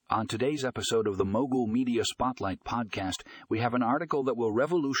On today's episode of the Mogul Media Spotlight podcast, we have an article that will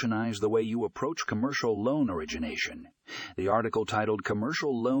revolutionize the way you approach commercial loan origination. The article, titled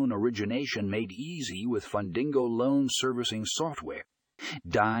Commercial Loan Origination Made Easy with Fundingo Loan Servicing Software,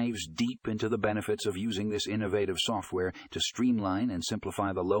 dives deep into the benefits of using this innovative software to streamline and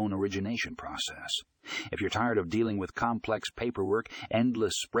simplify the loan origination process. If you're tired of dealing with complex paperwork,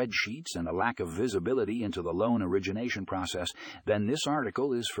 endless spreadsheets, and a lack of visibility into the loan origination process, then this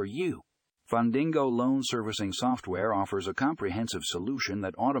article is for you. Fundingo Loan Servicing Software offers a comprehensive solution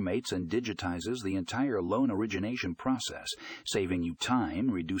that automates and digitizes the entire loan origination process, saving you time,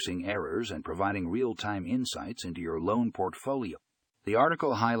 reducing errors, and providing real-time insights into your loan portfolio. The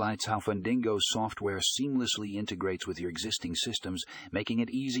article highlights how Fundingo's software seamlessly integrates with your existing systems, making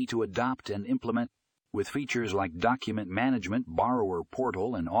it easy to adopt and implement. With features like document management, borrower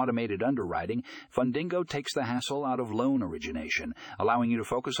portal, and automated underwriting, Fundingo takes the hassle out of loan origination, allowing you to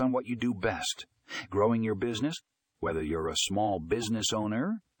focus on what you do best: growing your business. Whether you're a small business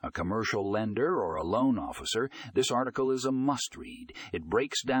owner, a commercial lender, or a loan officer, this article is a must-read. It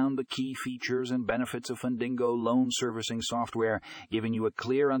breaks down the key features and benefits of Fundingo loan servicing software, giving you a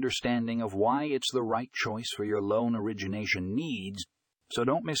clear understanding of why it's the right choice for your loan origination needs. So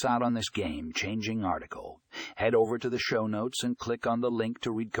don't miss out on this game-changing article. Head over to the show notes and click on the link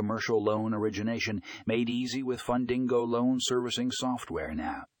to read Commercial Loan Origination Made Easy with Fundingo Loan Servicing Software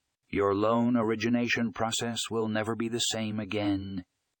now. Your loan origination process will never be the same again.